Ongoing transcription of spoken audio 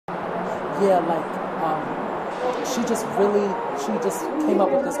yeah, like she just came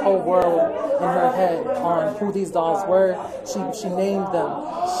up with this whole world in her head on who these dolls were. She named them.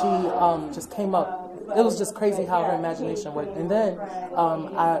 She just came up. It was just crazy how her imagination worked. And then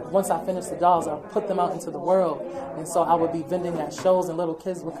once I finished the dolls, I put them out into the world. And so I would be vending at shows, and little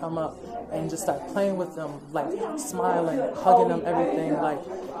kids would come up and just start playing with them, like smiling, hugging them, everything. Like,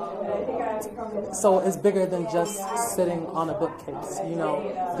 so it's bigger than just sitting on a bookcase. You know,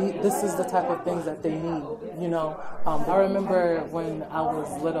 this is the type of things that they need. You know, I remember when I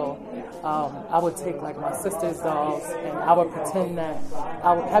was little, I would take like my sister's dolls, and I would pretend that.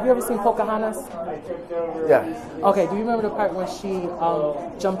 Have you ever seen Pocahontas? Yeah. Okay. Do you remember the part when she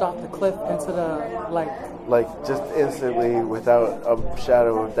jumped off the cliff into the like just instantly without a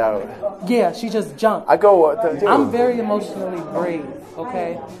shadow of doubt? Yeah, she just jumped. I'm very emotionally brave,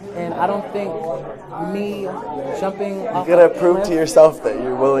 okay? And I don't think me jumping off you gotta the prove cliff, to yourself that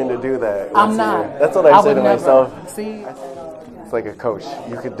you're willing to do that. I'm not. That's what I say to myself. See? It's like a coach.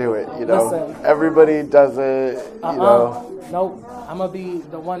 You could do it, you know? Listen. Everybody does it, you know? Nope. I'm gonna be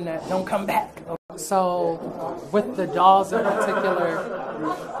the one that don't come back. So with the dolls in particular,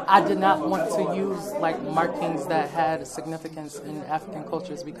 I did not want to use like markings that had significance in African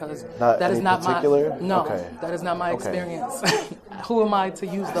cultures, because that is not particular? That is not my experience. Who am I to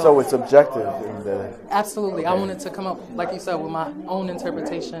use those? So it's objective. Absolutely. I wanted to come up, like you said, with my own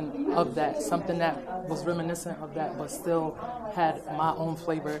interpretation of that, something that was reminiscent of that, but still had my own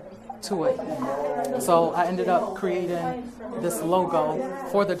flavor to it. So I ended up creating this logo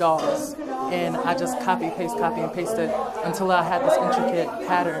for the dolls, and I just copy and pasted until I had this intricate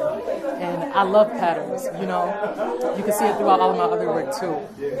pattern. And I love patterns, you know. You can see it throughout all of my other work too.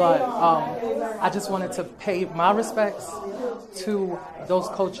 But I just wanted to pay my respects to those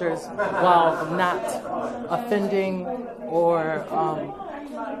cultures while not offending or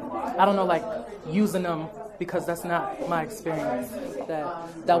I don't know, like using them, because that's not my experience.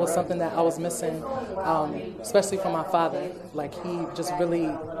 That was something that I was missing, especially from my father. Like, he just really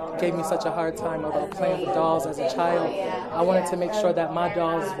gave me such a hard time about playing with dolls as a child. I wanted to make sure that my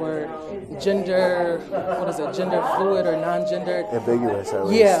dolls were gender fluid or non-gendered. Ambiguous, at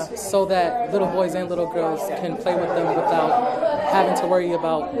least. Yeah, so that little boys and little girls can play with them without having to worry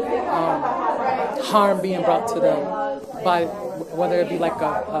about harm being brought to them by whether it be like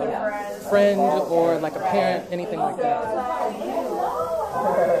a friend or like a parent, anything like that.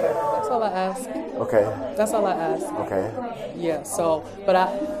 That's all I ask. Okay. That's all I ask. Okay. Yeah, so, but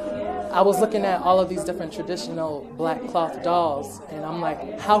I was looking at all of these different traditional black cloth dolls, and I'm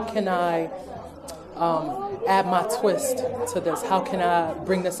like, how can I add my twist to this? How can I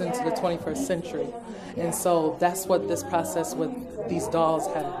bring this into the 21st century? And so that's what this process with these dolls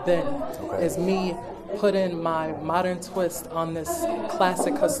have been, is me putting my modern twist on this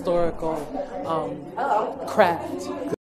classic historical craft.